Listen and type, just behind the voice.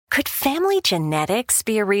Could family genetics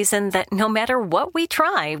be a reason that no matter what we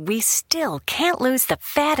try, we still can't lose the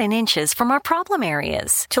fat and inches from our problem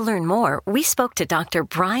areas? To learn more, we spoke to Dr.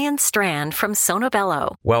 Brian Strand from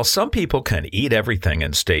Sonobello. While some people can eat everything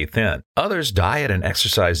and stay thin, others diet and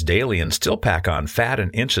exercise daily and still pack on fat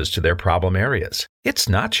and inches to their problem areas. It's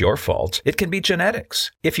not your fault. It can be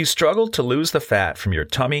genetics. If you struggle to lose the fat from your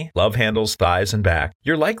tummy, love handles, thighs, and back,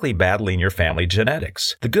 you're likely battling your family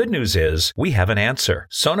genetics. The good news is we have an answer.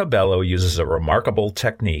 Sonobello uses a remarkable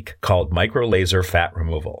technique called microlaser fat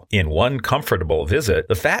removal. In one comfortable visit,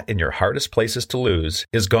 the fat in your hardest places to lose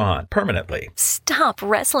is gone permanently. Stop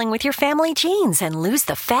wrestling with your family genes and lose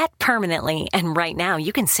the fat permanently. And right now,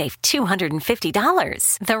 you can save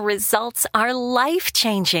 $250. The results are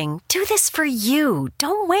life-changing. Do this for you.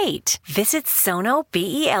 Don't wait. Visit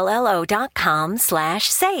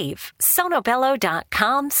sonobello.com/save.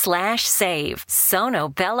 sonobello.com/save.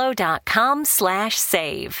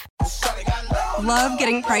 sonobello.com/save. Love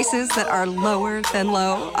getting prices that are lower than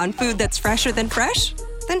low on food that's fresher than fresh?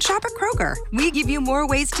 Then shop at Kroger. We give you more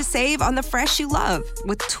ways to save on the fresh you love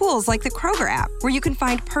with tools like the Kroger app, where you can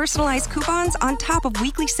find personalized coupons on top of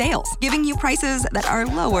weekly sales, giving you prices that are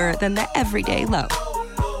lower than the everyday low.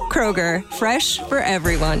 Kroger, fresh for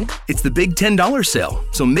everyone. It's the big $10 sale,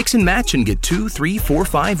 so mix and match and get 2, 3, 4,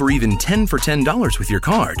 5, or even 10 for $10 with your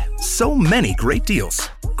card. So many great deals.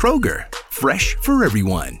 Kroger, fresh for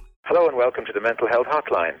everyone. Hello and welcome to the Mental Health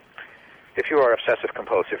Hotline. If you are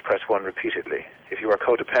obsessive-compulsive, press 1 repeatedly. If you are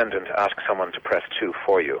codependent, ask someone to press 2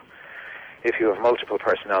 for you. If you have multiple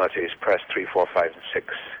personalities, press 3, 4, 5, and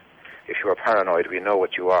 6. If you are paranoid, we know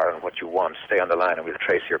what you are and what you want. Stay on the line and we'll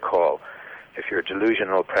trace your call. If you're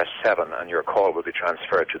delusional, press 7 and your call will be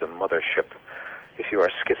transferred to the mothership. If you are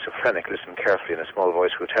schizophrenic, listen carefully and a small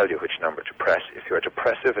voice will tell you which number to press. If you are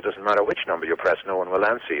depressive, it doesn't matter which number you press, no one will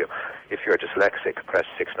answer you. If you're dyslexic, press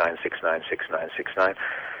 69696969.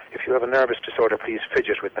 If you have a nervous disorder, please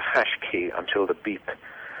fidget with the hash key until the beep.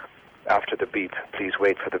 After the beep, please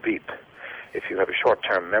wait for the beep. If you have a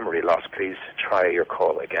short-term memory loss, please try your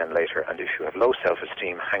call again later. And if you have low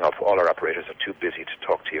self-esteem, hang up. All our operators are too busy to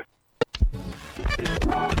talk to you.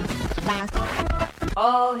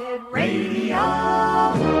 All Hit Radio.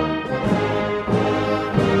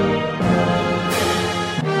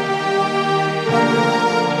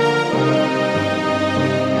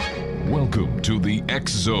 Welcome to the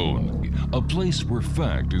X Zone, a place where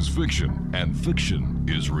fact is fiction and fiction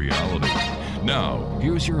is reality. Now,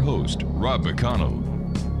 here's your host, Rob McConnell.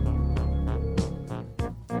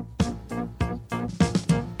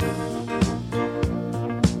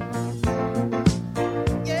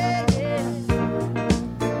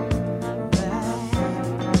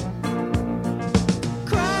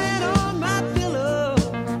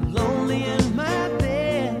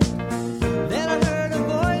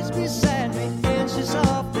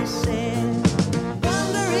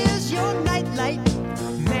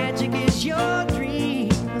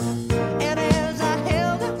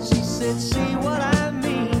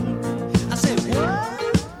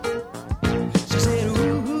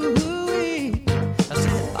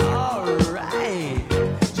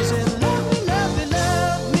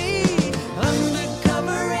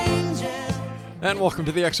 Welcome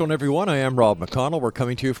to the X Zone, everyone. I am Rob McConnell. We're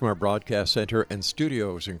coming to you from our broadcast center and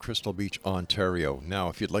studios in Crystal Beach, Ontario. Now,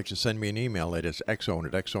 if you'd like to send me an email, it is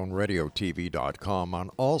xzone@xzoneradiotv.com. On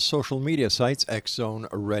all social media sites, X-Zone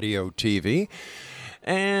Radio TV.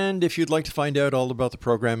 And if you'd like to find out all about the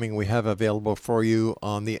programming we have available for you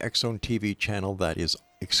on the X-Zone TV channel that is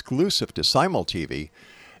exclusive to Simul TV,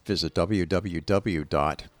 visit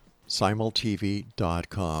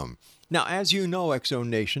www.simultv.com. Now, as you know, X-Zone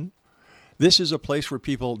Nation, this is a place where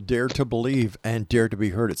people dare to believe and dare to be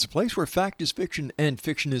heard. It's a place where fact is fiction and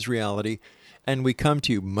fiction is reality. And we come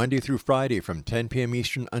to you Monday through Friday from 10 p.m.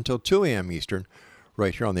 Eastern until 2 a.m. Eastern,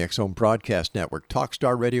 right here on the X-Zone Broadcast Network,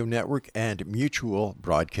 Talkstar Radio Network, and Mutual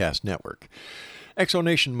Broadcast Network. X-Zone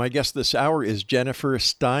Nation, my guest this hour is Jennifer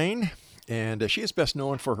STEIN, and she is best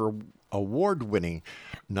known for her award-winning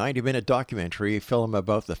 90-minute documentary film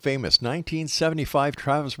about the famous 1975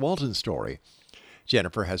 Travis Walton story.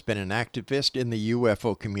 Jennifer has been an activist in the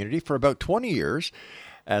UFO community for about 20 years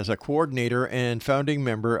as a coordinator and founding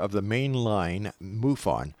member of the Mainline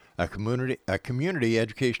MUFON, a community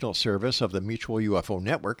educational service of the Mutual UFO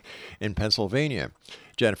Network in Pennsylvania.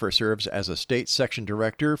 Jennifer serves as a state section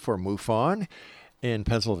director for MUFON in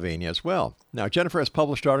Pennsylvania as well. Now, Jennifer has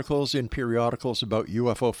published articles in periodicals about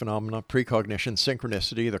UFO phenomena, precognition,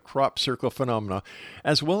 synchronicity, the crop circle phenomena,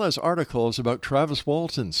 as well as articles about Travis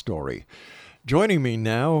Walton's story. Joining me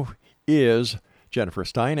now is Jennifer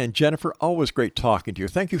STEIN. And Jennifer, always great talking to you.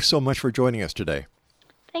 Thank you so much for joining us today.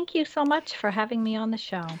 Thank you so much for having me on the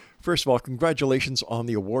show. First of all, congratulations on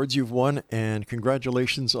the awards you've won, and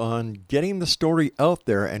congratulations on getting the story out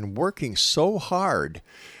there and working so hard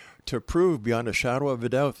to prove beyond a shadow of a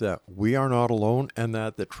doubt that we are not alone and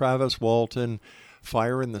that the Travis Walton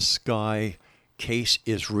Fire in the Sky case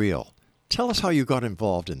is real. Tell us how you got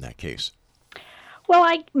involved in that case. Well,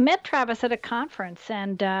 I met Travis at a conference,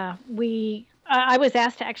 and I was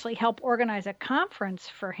asked to actually help organize a conference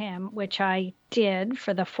for him, which I did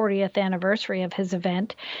for the 40th anniversary of his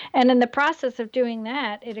event. And in the process of doing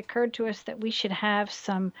that, it occurred to us that we should have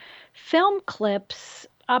some film clips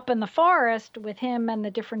up in the forest with him and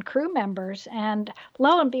the different crew members. And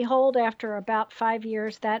lo and behold, after about 5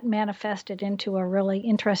 years, that manifested into a really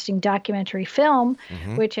interesting documentary film,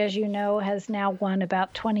 which, as you know, has now won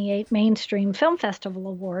about 28 mainstream film festival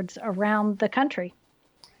awards around the country.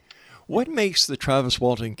 What makes the Travis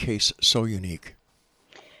Walton case so unique?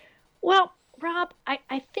 Well, Rob,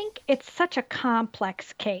 I think it's such a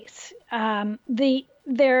complex case.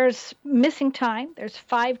 There's missing time. There's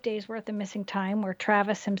 5 days worth of missing time where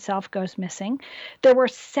Travis himself goes missing. There were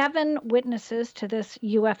 7 witnesses to this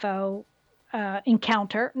UFO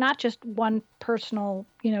encounter, not just one personal,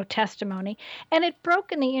 testimony. And it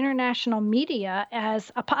broke in the international media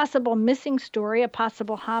as a possible missing story, a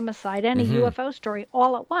possible homicide, and a UFO story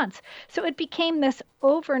all at once. So it became this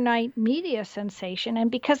overnight media sensation.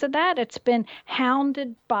 And because of that, it's been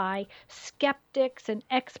hounded by skeptics and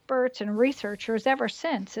experts and researchers ever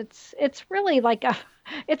since. It's really like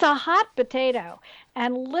it's a hot potato.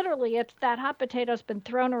 And literally, that hot potato's been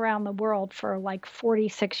thrown around the world for like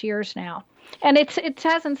 46 years now. And it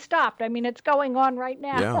hasn't stopped. I mean, it's going on right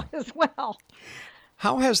now as well.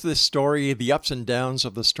 How has this story, the ups and downs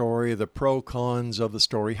of the story, the pro cons of the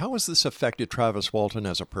story, how has this affected Travis Walton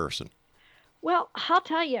as a person? Well, I'll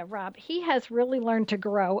tell you, Rob, he has really learned to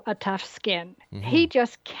grow a tough skin. He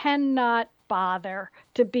just cannot bother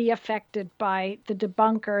to be affected by the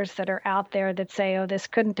debunkers that are out there that say, oh, this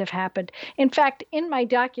couldn't have happened. In fact, in my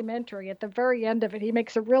documentary, at the very end of it, he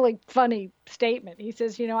makes a really funny statement. He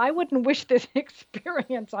says, I wouldn't wish this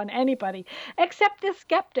experience on anybody except the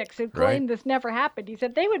skeptics who claim this never happened. He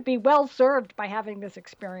said they would be well served by having this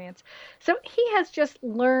experience. So he has just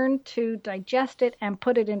learned to digest it and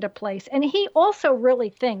put it into place. And he also really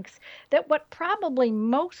thinks that what probably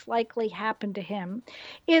most likely happened to him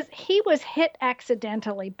is he was hit accidentally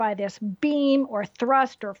by this beam or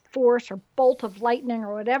thrust or force or bolt of lightning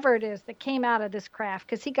or whatever it is that came out of this craft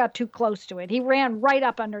because he got too close to it. He ran right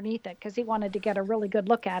up underneath it because he wanted to get a really good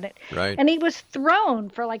look at it. Right. And he was thrown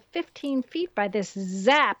for like 15 feet by this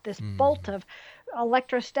zap, this bolt of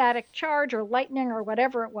electrostatic charge or lightning or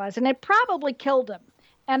whatever it was. And it probably killed him.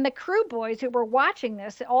 And the crew boys who were watching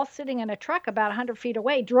this, all sitting in a truck about 100 feet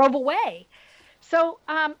away, drove away. So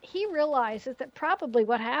he realizes that probably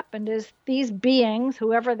what happened is these beings,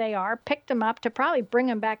 whoever they are, picked him up to probably bring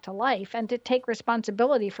him back to life and to take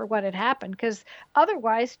responsibility for what had happened. Because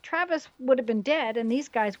otherwise, Travis would have been dead and these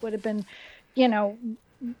guys would have been,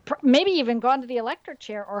 maybe even gone to the electric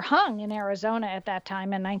chair or hung in Arizona at that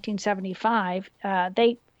time in 1975.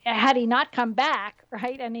 Had he not come back,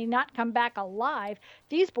 right, and he not come back alive,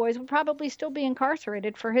 these boys would probably still be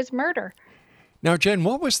incarcerated for his murder. Now, Jen,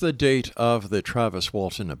 what was the date of the Travis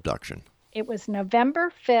Walton abduction? It was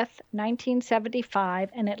November 5th, 1975,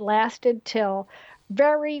 and it lasted till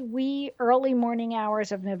very wee early morning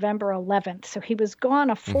hours of November 11th. So he was gone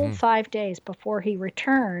a full 5 days before he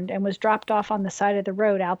returned and was dropped off on the side of the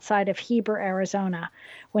road outside of Heber, Arizona,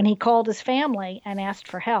 when he called his family and asked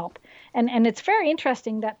for help. And it's very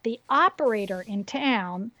interesting that the operator in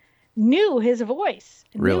town knew his voice,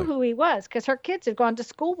 knew who he was, because her kids had gone to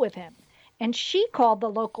school with him. And she called the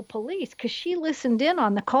local police because she listened in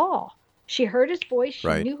on the call. She heard his voice.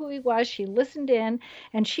 She knew who he was. She listened in,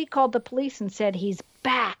 and she called the police and said, he's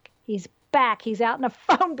back. He's back. He's out in a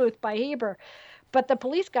phone booth by Heber. But the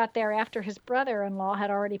police got there after his brother-in-law had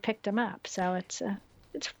already picked him up. So it's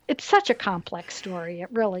such a complex story. It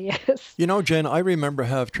really is. Jen, I remember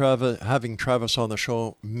having Travis on the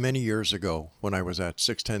show many years ago when I was at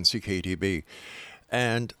 610 CKTB.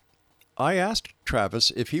 And I asked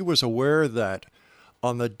Travis if he was aware that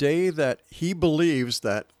on the day that he believes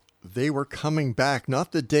that they were coming back,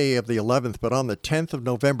 not the day of the 11th, but on the 10th of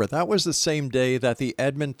November, that was the same day that the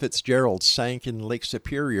Edmund Fitzgerald sank in Lake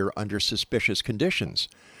Superior under suspicious conditions.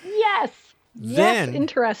 Yes. Yes,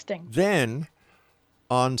 interesting. Then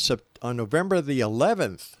on November the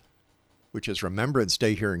 11th, which is Remembrance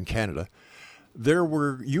Day here in Canada, there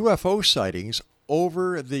were UFO sightings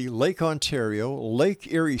over the Lake Ontario,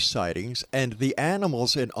 Lake Erie sightings, and the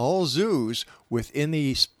animals in all zoos within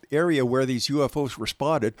the area where these UFOs were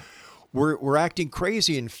spotted were acting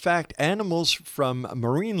crazy. In fact, animals from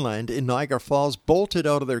Marineland in Niagara Falls bolted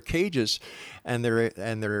out of their cages and their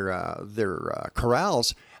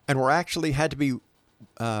corrals, and were actually had to be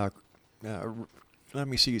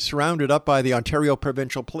surrounded up by the Ontario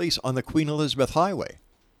Provincial Police on the Queen Elizabeth Highway.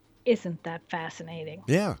 Isn't that fascinating?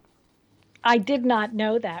 Yeah. I did not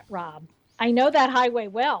know that, Rob. I know that highway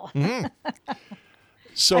well. Mm-hmm.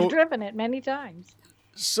 So I've driven it many times.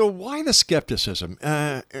 So why the skepticism?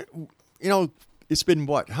 It's been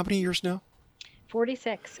what? How many years now?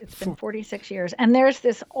 46. It's been 46 years. And there's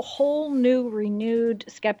this whole new renewed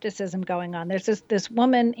skepticism going on. There's this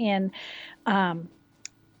woman in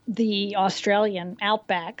the Australian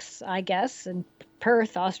outbacks, I guess, in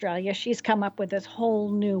Perth, Australia. She's come up with this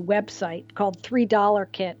whole new website called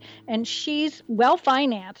 $3 Kit. And she's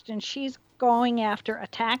well-financed, and she's going after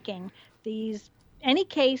attacking any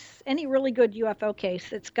really good UFO case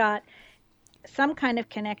that's got some kind of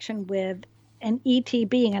connection with an ET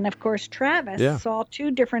being. And of course, Travis saw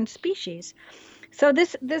 2 different species. So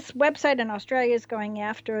this website in Australia is going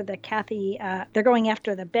after they're going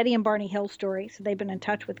after the Betty and Barney Hill story. So they've been in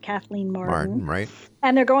touch with Kathleen Martin. Right.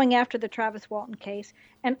 And they're going after the Travis Walton case.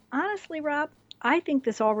 And honestly, Rob, I think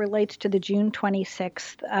this all relates to the June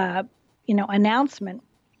 26th, announcement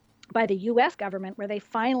by the U.S. government, where they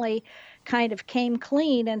finally kind of came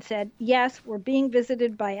clean and said, yes, we're being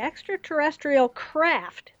visited by extraterrestrial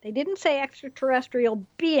craft. They didn't say extraterrestrial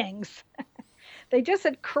beings. They just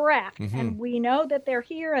said craft. Mm-hmm. And we know that they're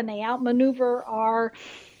here, and they outmaneuver our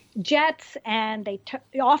jets, and they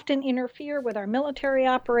often interfere with our military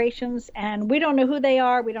operations, and we don't know who they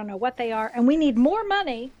are. We don't know what they are, and we need more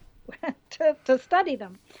money to study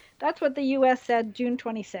them. That's what the U.S. said June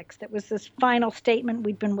 26th. It was this final statement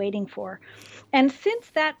we'd been waiting for. And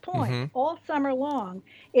since that point, all summer long,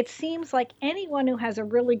 it seems like anyone who has a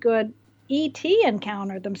really good ET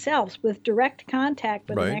encounter themselves with direct contact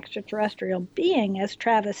with an extraterrestrial being, as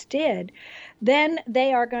Travis did, then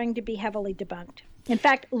they are going to be heavily debunked. In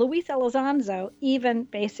fact, Luis Elizondo even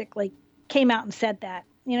basically came out and said that.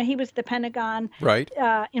 He was the Pentagon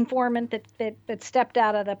informant that stepped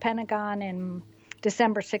out of the Pentagon in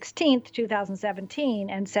December 16th,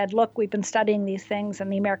 2017, and said, look, we've been studying these things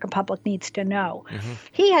and the American public needs to know. Mm-hmm.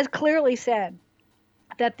 He has clearly said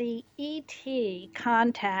that the ET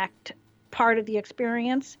contact part of the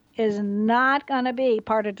experience is not going to be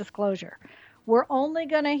part of disclosure. We're only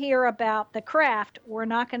going to hear about the craft. We're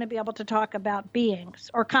not going to be able to talk about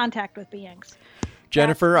beings or contact with beings.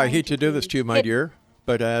 Jennifer, I hate to do this to you, my dear.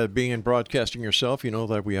 But being in broadcasting yourself, you know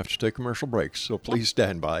that we have to take commercial breaks, so please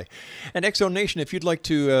stand by. And X-Zone Nation, if you'd like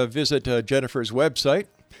to visit Jennifer's website,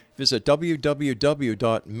 visit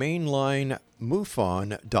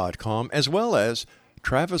www.mainlinemufon.com, as well as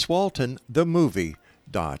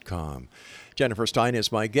TravisWaltonTheMovie.com. Jennifer Stein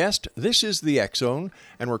is my guest. This is the X-Zone,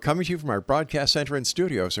 and we're coming to you from our broadcast center and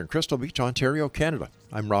studios in Crystal Beach, Ontario, Canada.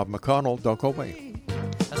 I'm Rob McConnell. Don't go away.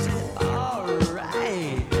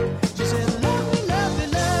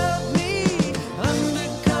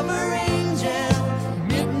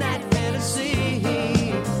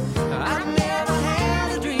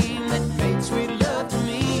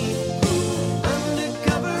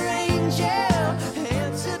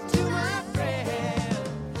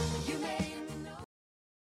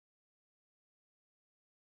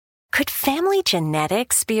 Could family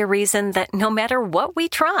genetics be a reason that no matter what we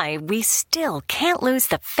try, we still can't lose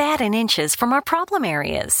the fat and inches from our problem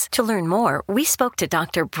areas? To learn more, we spoke to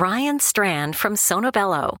Dr. Brian Strand from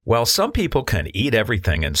Sonobello. While some people can eat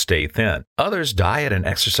everything and stay thin, others diet and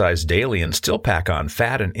exercise daily and still pack on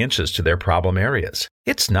fat and inches to their problem areas.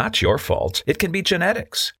 It's not your fault. It can be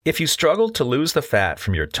genetics. If you struggle to lose the fat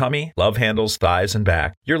from your tummy, love handles, thighs, and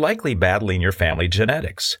back, you're likely battling your family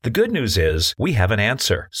genetics. The good news is we have an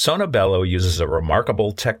answer. Sonobello uses a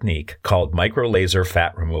remarkable technique called microlaser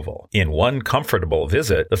fat removal. In one comfortable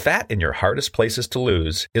visit, the fat in your hardest places to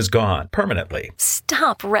lose is gone permanently.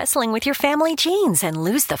 Stop wrestling with your family genes and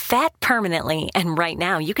lose the fat permanently. And right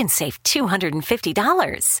now, you can save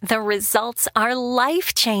 $250. The results are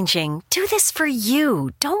life-changing. Do this for you.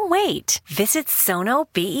 Don't wait. Visit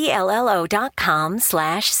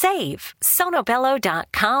sonobello.com/save.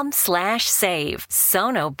 sonobello.com/save.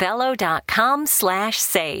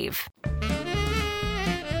 sonobello.com/save.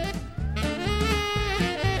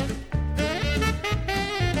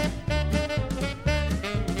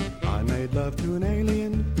 I made love to an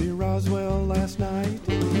alien near Roswell last night.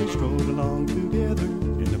 We strolled along together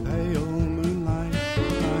in the pale moonlight.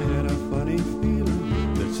 I had a funny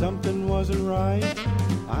feeling that something wasn't right.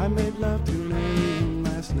 I made love to an alien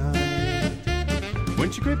last night.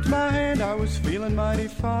 When she gripped my hand, I was feeling mighty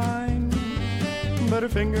fine. but her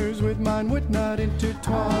fingers with mine would not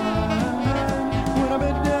intertwine. When I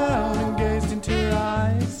bent down and gazed into her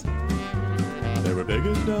eyes, they were big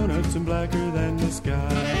as donuts and blacker than the sky.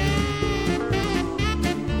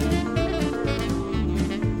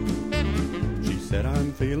 She said,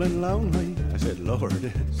 I'm feeling lonely. I said,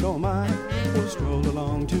 Lord, so am I. We'll stroll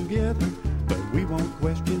along together, but we won't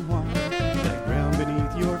question why. That ground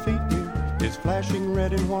beneath your feet, dear, is flashing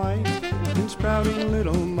red and white and sprouting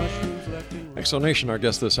little mushrooms left and right. Exonation, our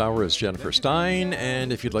guest this hour is Jennifer Stein,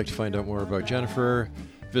 and if you'd like to find out more about Jennifer,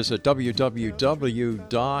 visit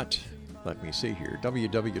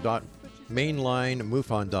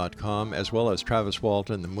www.mainlinemufon.com, as well as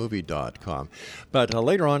TravisWaltonTheMovie.com. But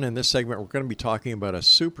later on in this segment, we're going to be talking about a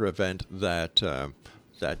super event that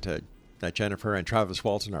Jennifer and Travis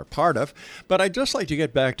Walton are part of. But I'd just like to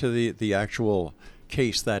get back to the actual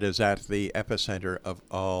case that is at the epicenter of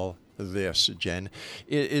all this, Jen.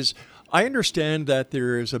 I understand that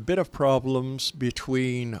there is a bit of problems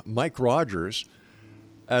between Mike Rogers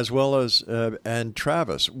as well as and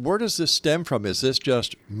Travis. Where does this stem from? Is this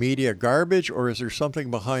just media garbage, or is there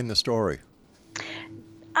something behind the story?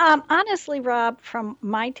 Honestly, Rob, from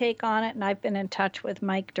my take on it, and I've been in touch with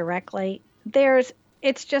Mike directly,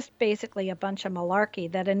 it's just basically a bunch of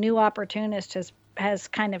malarkey that a new opportunist has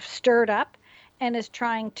kind of stirred up and is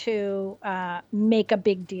trying to make a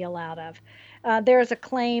big deal out of. There's a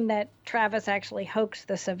claim that Travis actually hoaxed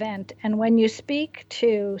this event. And when you speak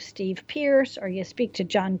to Steve Pierce or you speak to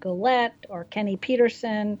John Goulet or Kenny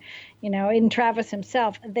Peterson, even Travis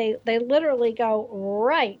himself, they literally go,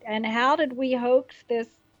 right, and how did we hoax this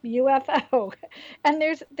UFO? And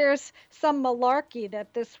there's some malarkey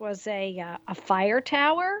that this was a fire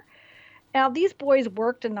tower. Now, these boys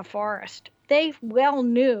worked in the forest. They well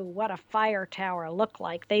knew what a fire tower looked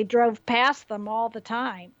like. They drove past them all the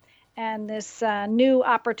time. And this new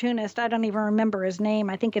opportunist, I don't even remember his name.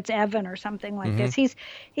 I think it's Evan or something like this.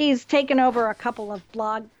 He's taken over a couple of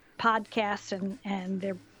blog podcasts, and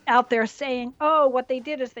they're out there saying, oh, what they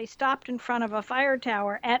did is they stopped in front of a fire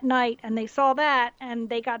tower at night, and they saw that, and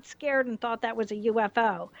they got scared and thought that was a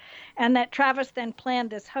UFO. And that Travis then planned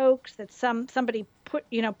this hoax that somebody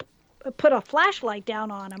put a flashlight down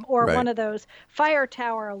on him, or one of those fire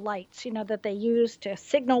tower lights, that they use to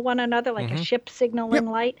signal one another, like a ship signaling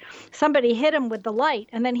light. Somebody hit him with the light,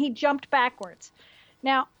 and then he jumped backwards.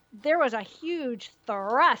 Now, there was a huge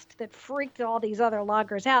thrust that freaked all these other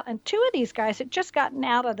loggers out, and two of these guys had just gotten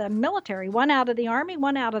out of the military, one out of the Army,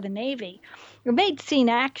 one out of the Navy. They'd seen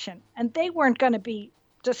action, and they weren't going to be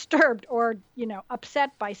disturbed or,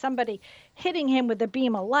 upset by somebody hitting him with a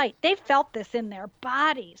beam of light. They felt this in their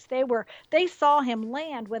bodies. They saw him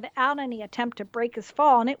land without any attempt to break his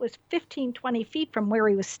fall, and it was 15, 20 feet from where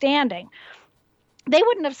he was standing. They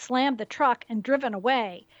wouldn't have slammed the truck and driven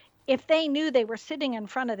away if they knew they were sitting in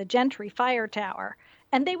front of the Gentry Fire Tower,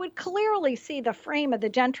 and they would clearly see the frame of the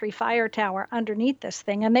Gentry Fire Tower underneath this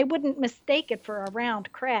thing, and they wouldn't mistake it for a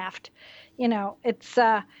round craft. It's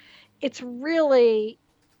really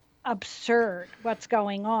absurd what's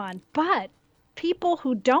going on, but people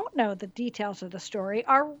who don't know the details of the story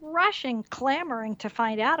are rushing, clamoring to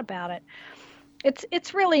find out about it.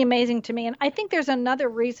 It's really amazing to me, and I think there's another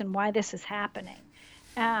reason why this is happening,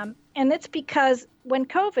 and it's because when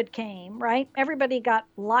COVID came, right, everybody got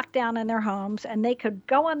locked down in their homes, and they could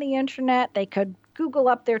go on the internet, they could Google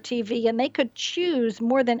up their TV, and they could choose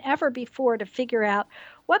more than ever before to figure out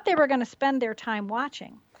what they were going to spend their time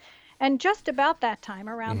watching. And just about that time,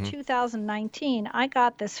 around 2019, I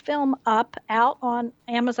got this film out on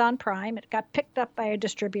Amazon Prime. It got picked up by a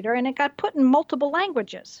distributor, and it got put in multiple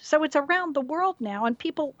languages. So it's around the world now, and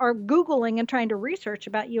people are Googling and trying to research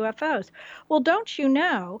about UFOs. Well, don't you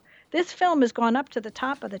know, this film has gone up to the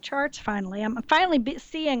top of the charts finally. I'm finally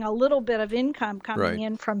seeing a little bit of income coming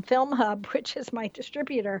in from Film Hub, which is my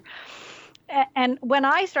distributor. And when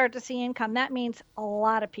I start to see income, that means a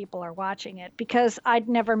lot of people are watching it, because I'd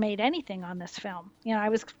never made anything on this film.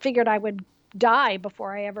 I figured I would die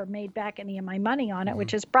before I ever made back any of my money on it,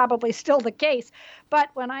 which is probably still the case. But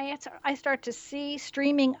when I start to see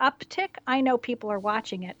streaming uptick, I know people are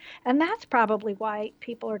watching it. And that's probably why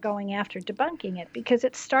people are going after debunking it, because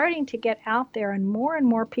it's starting to get out there, and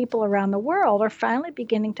more people around the world are finally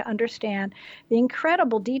beginning to understand the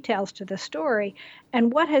incredible details to the story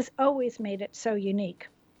and what has always made it so unique.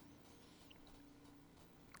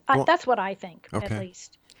 That's what I think, at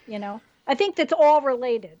least, I think that's all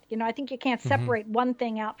related. I think you can't separate one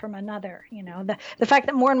thing out from another. The fact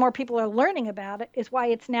that more and more people are learning about it is why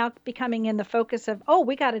it's now becoming in the focus of,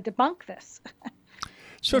 we got to debunk this.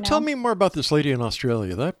 So tell me more about this lady in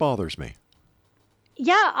Australia. That bothers me.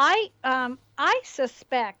 Yeah, I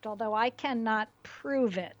suspect, although I cannot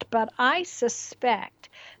prove it, but I suspect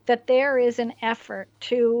that there is an effort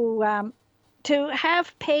to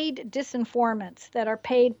have paid disinformants that are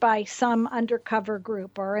paid by some undercover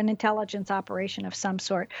group or an intelligence operation of some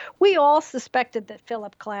sort. We all suspected that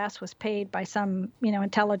Philip Klass was paid by some,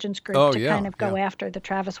 intelligence group to kind of go after the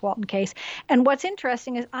Travis Walton case. And what's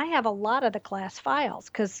interesting is I have a lot of the Klass files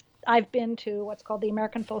because I've been to what's called the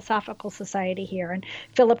American Philosophical Society here, and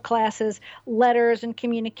Philip Klass's letters and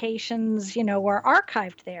communications, were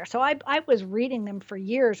archived there. So I was reading them for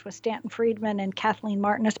years with Stanton Friedman and Kathleen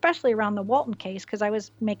Martin, especially around the Walton case, because I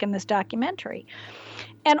was making this documentary.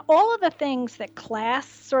 And all of the things that Klass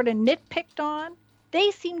sort of nitpicked on,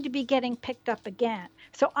 they seem to be getting picked up again.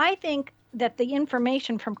 So I think that the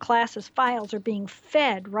information from Klass's files are being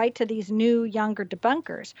fed right to these new, younger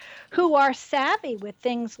debunkers who are savvy with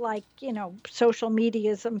things like, social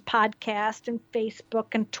medias and podcast and Facebook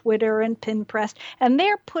and Twitter and Pinterest. And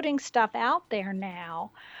they're putting stuff out there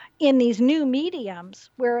now in these new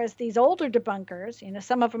mediums, whereas these older debunkers,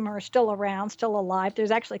 some of them are still around, still alive.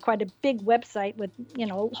 There's actually quite a big website with, a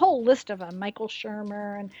whole list of them. Michael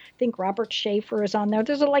Shermer and I think Robert Schaefer is on there.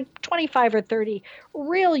 There's like 25 or 30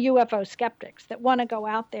 real UFO skeptics that want to go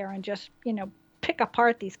out there and just, pick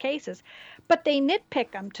apart these cases. But they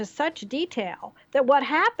nitpick them to such detail that what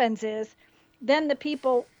happens is then the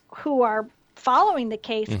people who are following the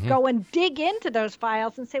case go and dig into those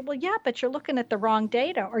files and say, well, yeah, but you're looking at the wrong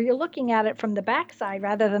data, or you're looking at it from the backside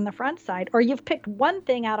rather than the front side, or you've picked one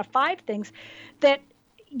thing out of 5 things that,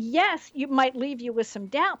 yes, you might leave you with some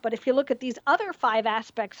doubt, but if you look at these other 5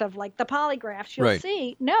 aspects of like the polygraphs, you'll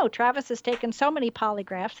see, no, Travis has taken so many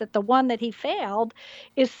polygraphs that the one that he failed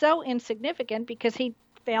is so insignificant because he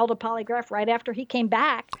failed a polygraph right after he came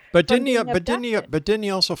back. But didn't he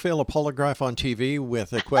also fail a polygraph on TV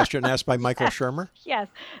with a question asked by Michael Shermer? Yes.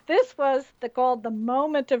 This was called the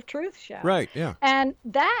Moment of Truth show. Right, yeah. And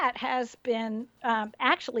that has been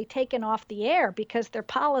actually taken off the air because their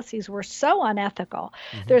policies were so unethical.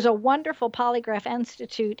 There's a wonderful polygraph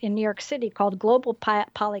institute in New York City called Global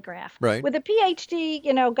Polygraph with a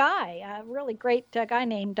PhD, guy, a really great guy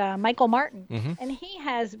named Michael Martin. And he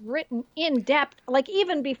has written in depth, like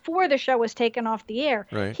even before the show was taken off the air,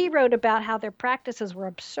 he wrote about how their practices were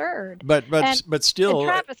absurd. But still, and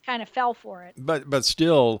Travis kind of fell for it. But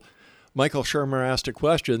still, Michael Shermer asked a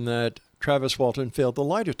question that Travis Walton failed the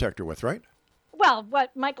lie detector with, right? Well,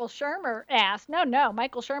 what Michael Shermer asked, no,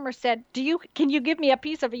 Michael Shermer said, can you give me a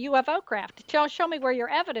piece of a UFO craft? Show me where your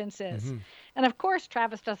evidence is. And of course,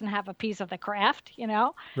 Travis doesn't have a piece of the craft,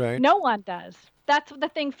 Right. No one does. That's the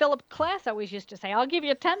thing Philip Klass always used to say. I'll give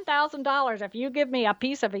you $10,000 if you give me a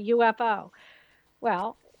piece of a UFO.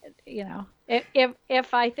 Well,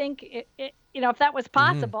 if I think if that was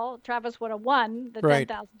possible, Travis would have won the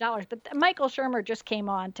 $10,000. But Michael Shermer just came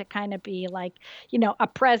on to kind of be like, a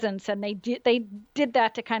presence, and they did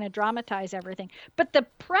that to kind of dramatize everything. But the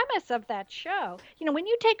premise of that show, when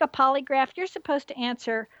you take a polygraph, you're supposed to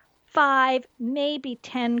answer 5, maybe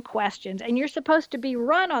 10 questions, and you're supposed to be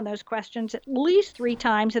run on those questions at least 3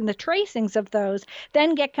 times, and the tracings of those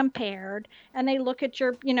then get compared, and they look at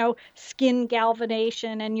your, skin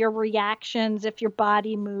galvanization and your reactions if your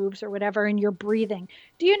body moves or whatever, and your breathing.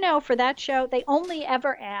 Do you know, for that show, they only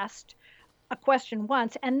ever asked a question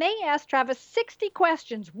once, and they asked Travis 60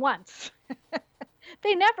 questions once.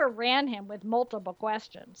 They never ran him with multiple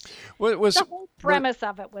questions. The whole premise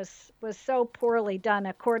of it was so poorly done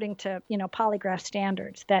according to polygraph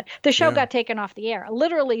standards that the show got taken off the air.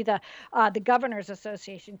 Literally, the Governors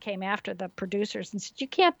Association came after the producers and said, "You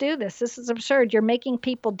can't do this. This is absurd. You're making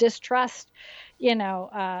people distrust,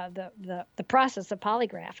 the process of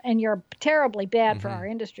polygraph, and you're terribly bad for our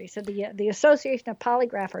industry." So the Association of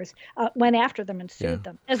Polygraphers went after them and sued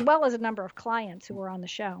them, as well as a number of clients who were on the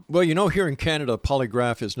show. Well, here in Canada,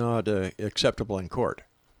 polygraph is not acceptable in court.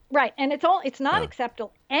 Right, and it's not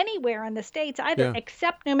acceptable anywhere in the States either,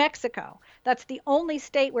 except New Mexico. That's the only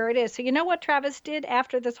state where it is. So you know what Travis did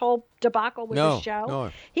after this whole debacle with his show?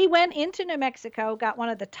 No. He went into New Mexico, got one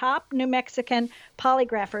of the top New Mexican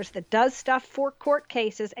polygraphers that does stuff for court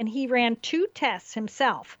cases, and he ran 2 tests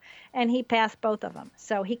himself, and he passed both of them.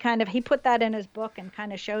 So he put that in his book and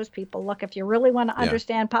kind of shows people, look, if you really want to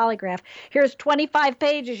understand polygraph, here's 25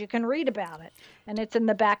 pages you can read about it, and it's in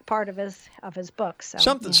the back part of his book. So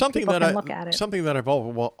something that look at it. Something that I've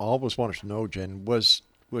always wanted to know, Jen, was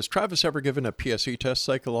Travis ever given a PSE test,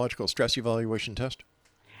 psychological stress evaluation test?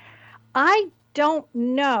 I don't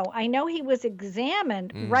know. I know he was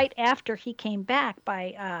examined right after he came back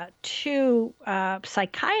by 2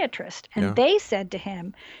 psychiatrists, and they said to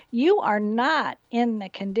him, "You are not in the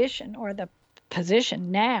condition or the position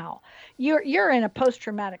now. You're in a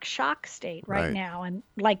post-traumatic shock state right now. And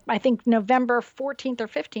like, I think November 14th or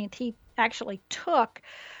 15th, he actually took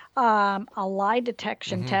a lie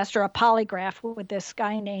detection test or a polygraph with this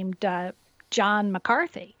guy named John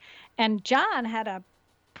McCarthy. And John had a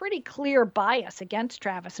pretty clear bias against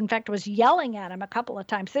Travis. In fact, was yelling at him a couple of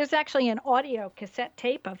times. There's actually an audio cassette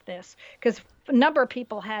tape of this because a number of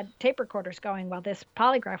people had tape recorders going while this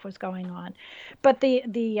polygraph was going on. But the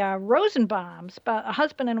Rosenbaums, a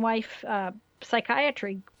husband and wife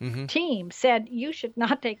psychiatry team, said you should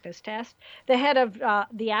not take this test. The head of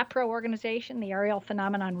the APRO organization, the Aerial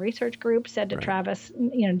Phenomenon Research Group, said to Travis,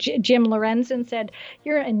 Jim Lorenzen said,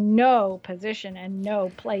 you're in no position and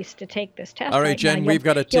no place to take this test. All right, Jen, we've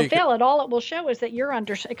got to take... You'll fail it. All it will show is that you're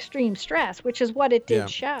under extreme stress, which is what it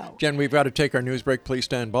did show. Jen, we've got to take our news break. Please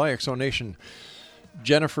stand by. X Zone Nation.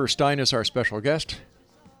 Jennifer STEIN is our special guest.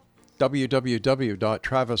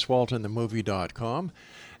 www.traviswaltonthemovie.com.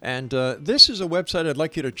 And this is a website I'd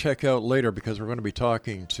like you to check out later because we're going to be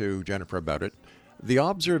talking to Jennifer about it.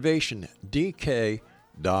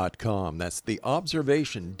 TheObservationDK.com. That's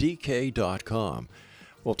TheObservationDK.com.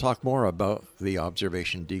 We'll talk more about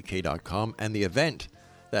TheObservationDK.com and the event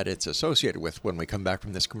that it's associated with when we come back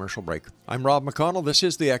from this commercial break. I'm Rob McConnell. This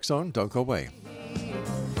is the X Zone. Don't go away.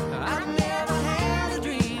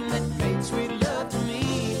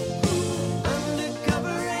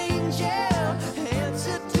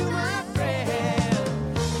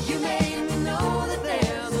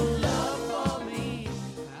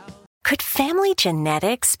 Could family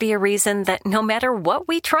genetics be a reason that no matter what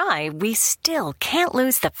we try, we still can't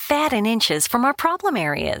lose the fat and inches from our problem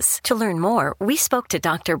areas? To learn more, we spoke to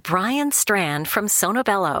Dr. Brian Strand from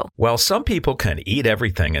Sonobello. While some people can eat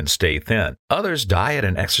everything and stay thin, others diet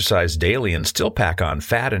and exercise daily and still pack on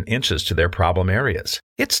fat and inches to their problem areas.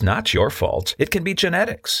 It's not your fault. It can be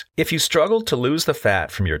genetics. If you struggle to lose the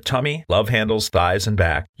fat from your tummy, love handles, thighs, and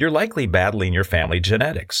back, you're likely battling your family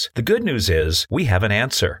genetics. The good news is we have an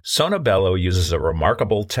answer. Sonobello uses a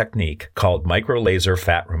remarkable technique called microlaser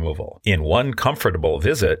fat removal. In one comfortable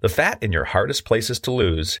visit, the fat in your hardest places to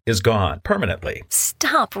lose is gone permanently.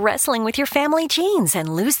 Stop wrestling with your family genes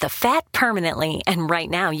and lose the fat permanently. And right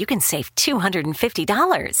now, you can save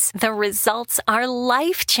 $250. The results are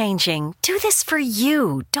life-changing. Do this for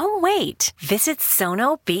you. Don't wait. Visit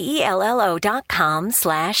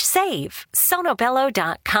sonobello.com/save.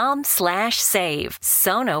 sonobello.com/save.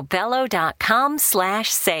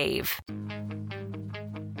 sonobello.com/save.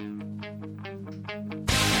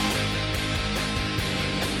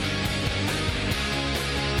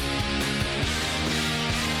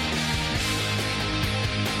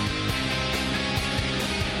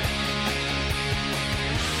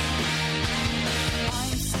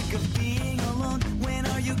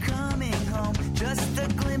 Just a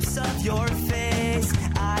glimpse of your face.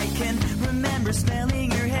 I can remember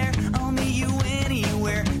smelling your hair. I'll meet you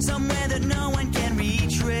anywhere, somewhere that no one can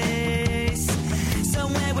retrace,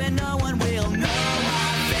 somewhere where no one will know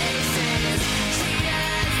our faces. She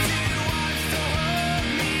has 2 arms to hold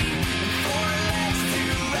me and 4 legs to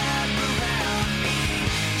wrap around me.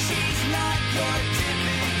 She's not your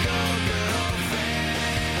typical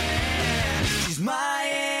girlfriend. She's my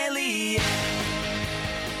alien.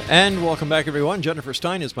 And welcome back, everyone. Jennifer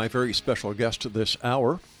STEIN is my very special guest this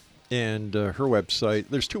hour. And her website,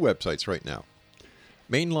 there's 2 websites right now.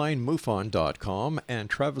 MainlineMUFON.com and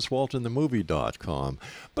TravisWaltonTheMovie.com.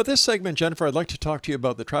 But this segment, Jennifer, I'd like to talk to you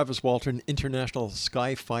about the Travis Walton International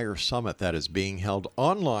Skyfire Summit that is being held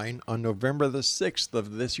online on November the 6th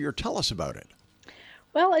of this year. Tell us about it.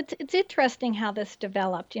 Well, it's interesting how this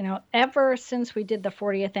developed. Ever since we did the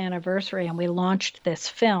 40th anniversary and we launched this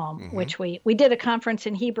film, which we did a conference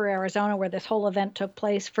in Heber, Arizona, where this whole event took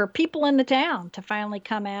place for people in the town to finally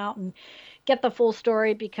come out and get the full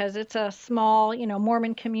story because it's a small,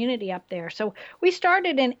 Mormon community up there. So we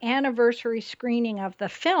started an anniversary screening of the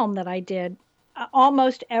film that I did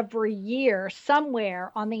almost every year somewhere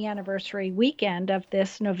on the anniversary weekend of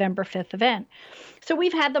this November 5th event. So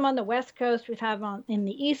we've had them on the West Coast, we've had them in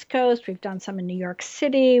the East Coast, we've done some in New York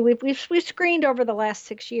City, we've screened over the last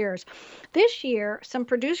 6 years. This year, some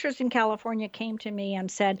producers in California came to me and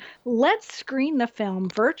said, let's screen the film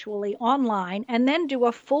virtually online and then do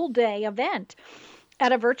a full day event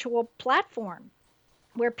at a virtual platform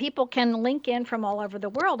where people can link in from all over the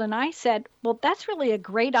world. And I said, well, that's really a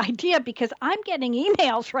great idea because I'm getting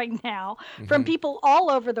emails right now from people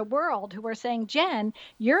all over the world who are saying, Jen,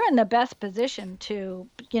 you're in the best position to,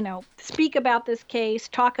 speak about this case,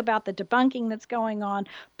 talk about the debunking that's going on,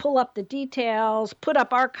 pull up the details, put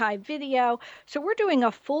up archive video. So we're doing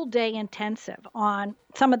a full day intensive on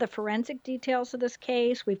some of the forensic details of this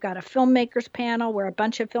case. We've got a filmmakers panel where a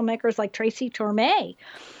bunch of filmmakers like Tracy Torme,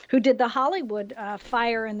 who did the Hollywood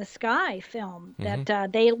Fire in the Sky film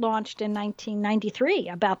that they launched in 1993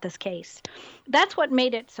 about this case. That's what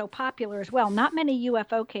made it so popular as well. Not many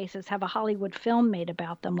UFO cases have a Hollywood film made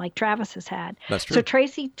about them like Travis has had. That's true. So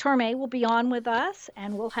Tracy Torme will be on with us,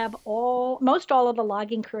 and we'll have most all of the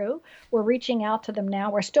logging crew. We're reaching out to them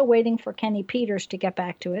now. We're still waiting for Kenny Peters to get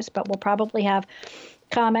back to us, but we'll probably have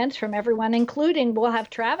comments from everyone, including we'll have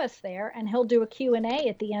Travis there, and he'll do a Q&A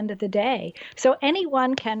at the end of the day. So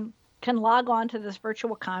anyone can log on to this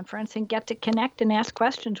virtual conference and get to connect and ask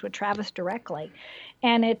questions with Travis directly.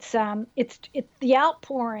 And it's the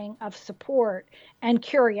outpouring of support and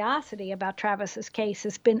curiosity about Travis's case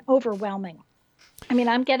has been overwhelming. I mean,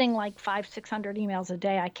 I'm getting like 500-600 emails a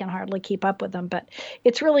day. I can hardly keep up with them, but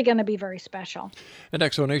it's really going to be very special. And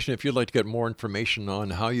Exonation, if you'd like to get more information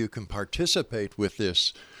on how you can participate with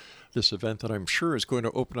this event that I'm sure is going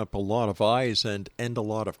to open up a lot of eyes and end a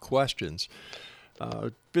lot of questions,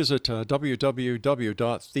 visit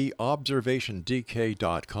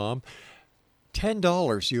www.theobservationdk.com.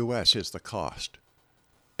 $10 US is the cost.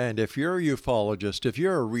 And if you're a ufologist, if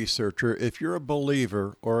you're a researcher, if you're a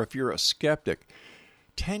believer, or if you're a skeptic,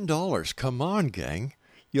 $10, come on, gang.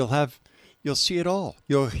 You'll see it all.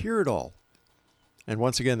 You'll hear it all. And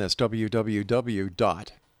once again, that's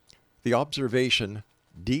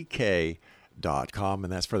www.theobservationdk.com,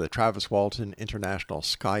 and that's for the Travis Walton International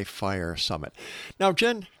Skyfire Summit. Now,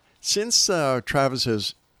 Jen, since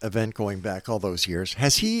Travis's event going back all those years,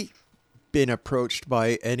 has he been approached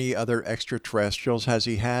by any other extraterrestrials? Has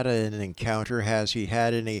he had an encounter? Has he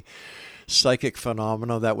had any psychic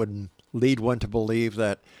phenomena that would lead one to believe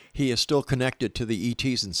that he is still connected to the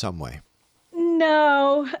ETs in some way?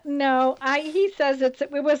 No. He says it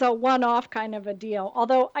was a one-off kind of a deal.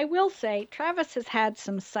 Although I will say Travis has had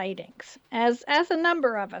some sightings, as a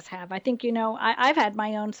number of us have. I think, I've had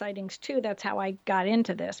my own sightings too. That's how I got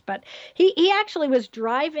into this. But he actually was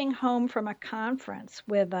driving home from a conference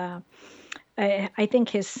with I think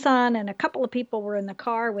his son and a couple of people were in the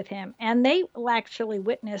car with him, and they actually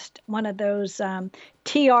witnessed one of those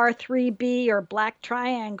TR3B or black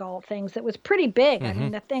triangle things that was pretty big. I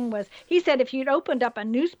mean, the thing was, he said if you'd opened up a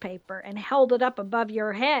newspaper and held it up above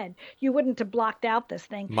your head, you wouldn't have blocked out this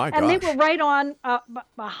thing. And they were right on a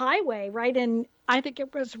highway, right in, I think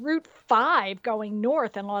it was Route 5 going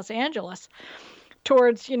north in Los Angeles.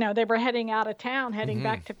 Towards, they were heading out of town, heading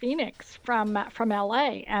back to Phoenix from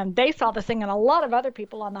LA, and they saw this thing, and a lot of other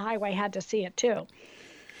people on the highway had to see it too.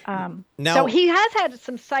 So he has had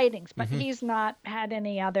some sightings, but he's not had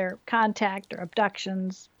any other contact or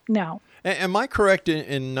abductions. No. Am I correct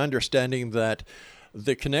in understanding that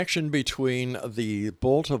the connection between the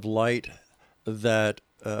bolt of light that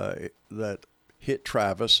hit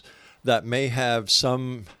Travis, that may have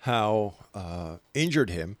somehow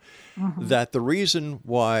injured him, that the reason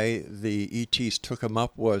why the ETs took him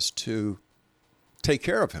up was to take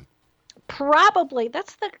care of him? Probably.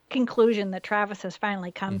 That's the conclusion that Travis has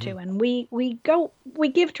finally come to. And we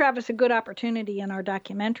give Travis a good opportunity in our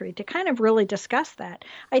documentary to kind of really discuss that.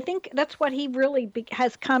 I think that's what he really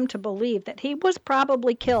has come to believe, that he was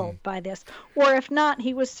probably killed by this, or if not,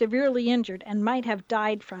 he was severely injured and might have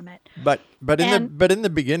died from it. But in the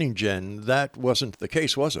beginning, Jen, that wasn't the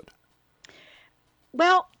case, was it?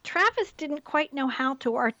 Well, Travis didn't quite know how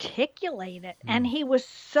to articulate it, and he was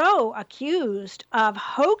so accused of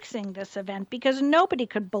hoaxing this event because nobody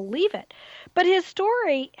could believe it. But his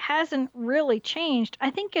story hasn't really changed. I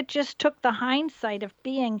think it just took the hindsight of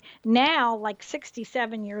being now like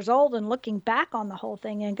 67 years old and looking back on the whole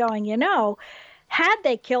thing and going, had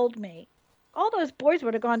they killed me, all those boys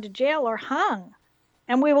would have gone to jail or hung,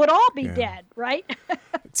 and we would all be dead, right?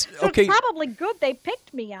 It's probably good they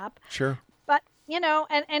picked me up. Sure. But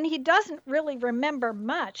and he doesn't really remember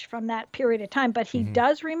much from that period of time, but he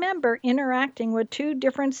does remember interacting with two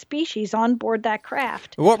different species on board that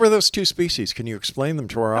craft. What were those two species? Can you explain them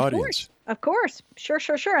to our audience? Of course. Sure.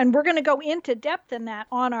 And we're going to go into depth in that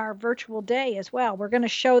on our virtual day as well. We're going to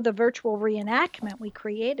show the virtual reenactment we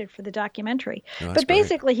created for the documentary. But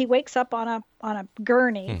basically, he wakes up on a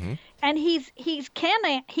gurney, and he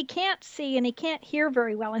can't see and he can't hear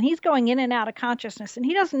very well, and he's going in and out of consciousness, and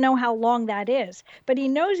he doesn't know how long that is, but he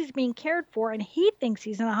knows he's being cared for, and he thinks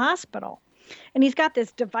he's in a hospital. And he's got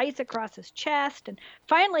this device across his chest, and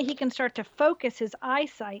finally he can start to focus his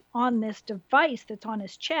eyesight on this device that's on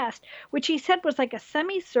his chest, which he said was like a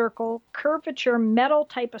semicircle curvature metal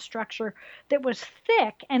type of structure that was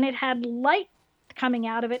thick, and it had light coming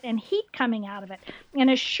out of it and heat coming out of it. And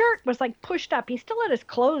his shirt was like pushed up. He still had his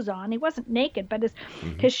clothes on. He wasn't naked, but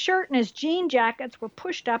his shirt and his jean jackets were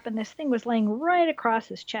pushed up, and this thing was laying right across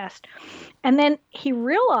his chest. And then he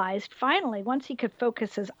realized finally, once he could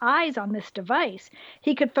focus his eyes on this device,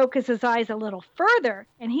 he could focus his eyes a little further,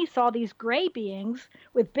 and he saw these gray beings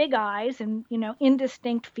with big eyes and,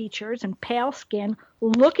 indistinct features and pale skin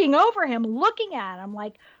looking over him, looking at him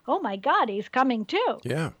like, oh my God, he's coming too.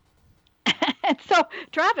 Yeah. And so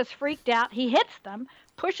Travis freaked out. He hits them,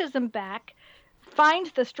 pushes them back,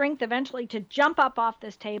 finds the strength eventually to jump up off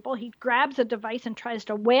this table. He grabs a device and tries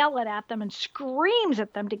to wail it at them and screams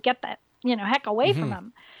at them to get that, heck away from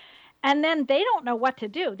him. And then they don't know what to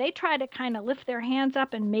do. They try to kind of lift their hands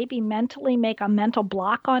up and maybe mentally make a mental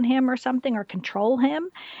block on him or something, or control him.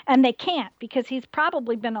 And they can't, because he's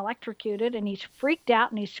probably been electrocuted and he's freaked out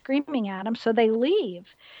and he's screaming at them. So they leave.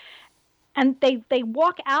 And they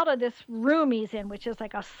walk out of this room he's in, which is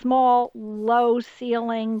like a small,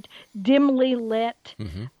 low-ceilinged, dimly lit,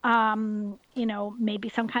 maybe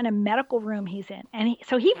some kind of medical room he's in. And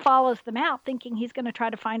so he follows them out, thinking he's going to try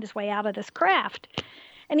to find his way out of this craft.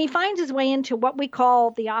 And he finds his way into what we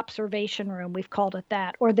call the observation room. We've called it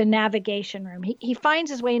that, or the navigation room. He finds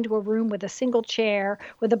his way into a room with a single chair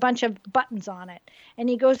with a bunch of buttons on it. And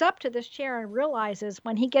he goes up to this chair and realizes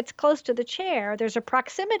when he gets close to the chair, there's a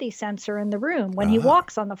proximity sensor in the room when he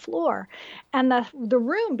walks on the floor. And the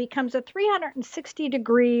room becomes a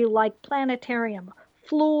 360-degree like planetarium,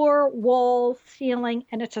 floor, wall, ceiling,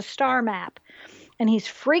 and it's a star map. And he's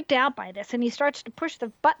freaked out by this, and he starts to push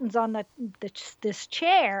the buttons on this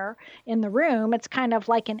chair in the room. It's kind of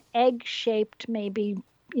like an egg-shaped, maybe,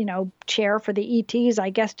 chair for the ETs, I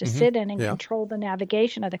guess, to sit in and control the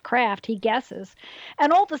navigation of the craft, he guesses.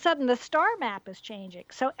 And all of a sudden, the star map is changing.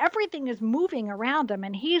 So everything is moving around him,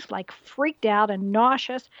 and he's like freaked out and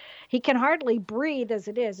nauseous. He can hardly breathe as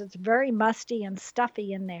it is. It's very musty and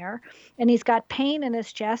stuffy in there. And he's got pain in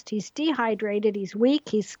his chest. He's dehydrated. He's weak.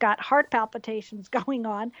 He's got heart palpitations going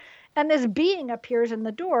on. And this being appears in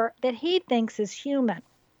the door that he thinks is human.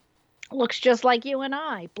 Looks just like you and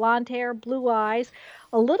I. Blonde hair, blue eyes,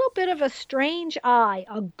 a little bit of a strange eye,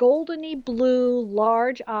 a goldeny blue,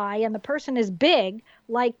 large eye. And the person is big,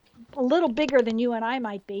 like a little bigger than you and I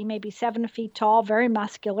might be, maybe 7 feet tall, very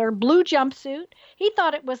muscular, blue jumpsuit. He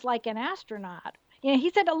thought it was like an astronaut. He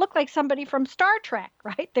said it looked like somebody from Star Trek,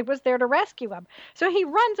 right? That was there to rescue him. So he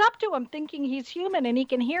runs up to him thinking he's human and he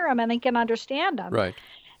can hear him and he can understand him. Right.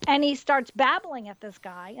 And he starts babbling at this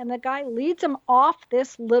guy, and the guy leads him off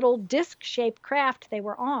this little disc-shaped craft they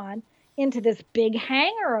were on into this big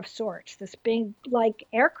hangar of sorts, this big, like,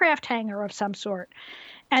 aircraft hangar of some sort.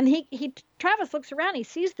 And Travis looks around, he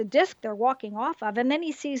sees the disc they're walking off of, and then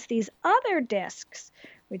he sees these other discs,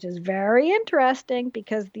 which is very interesting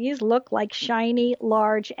because these look like shiny,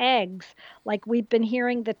 large eggs, like we've been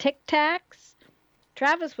hearing the Tic Tacs.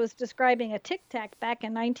 Travis was describing a Tic Tac back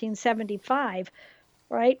in 1975.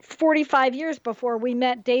 Right, 45 years before we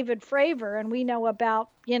met David Fravor, and we know about,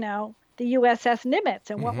 the USS Nimitz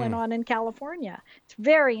and what went on in California. It's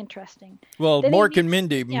very interesting. Well, Mork and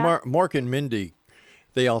Mindy,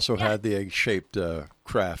 they also had the egg-shaped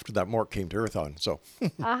craft that Mork came to Earth on. So,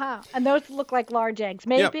 and those look like large eggs.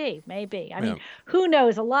 Maybe. I mean, who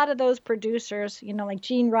knows? A lot of those producers, like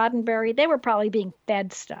Gene Roddenberry, they were probably being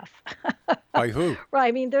fed stuff. By who? Right.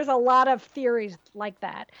 I mean, there's a lot of theories like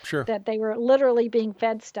that. Sure. That they were literally being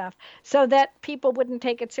fed stuff so that people wouldn't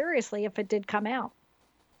take it seriously if it did come out.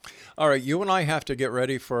 All right, you and I have to get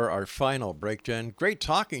ready for our final break, Jen. Great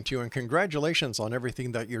talking to you, and congratulations on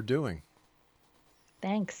everything that you're doing.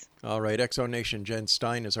 Thanks. All right, Exonation Jen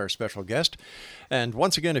STEIN is our special guest. And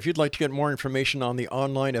once again, if you'd like to get more information on the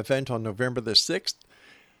online event on November the 6th,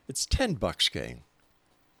 it's $10, gang.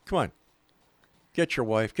 Come on. Get your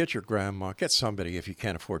wife, get your grandma, get somebody if you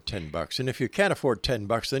can't afford $10. And if you can't afford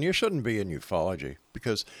 $10, then you shouldn't be in ufology,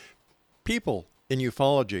 because people in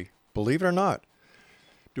ufology, believe it or not,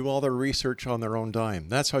 do all their research on their own dime.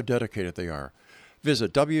 That's how dedicated they are.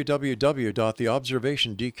 Visit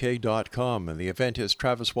www.theobservationdk.com, and the event is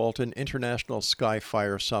Travis Walton International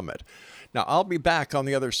Skyfire Summit. Now, I'll be back on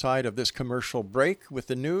the other side of this commercial break with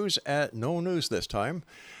the news no news this time.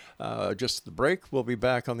 Just the break. We'll be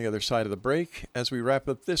back on the other side of the break as we wrap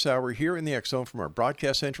up this hour here in the X Zone from our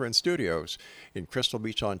broadcast center and studios in Crystal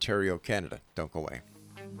Beach, Ontario, Canada. Don't go away.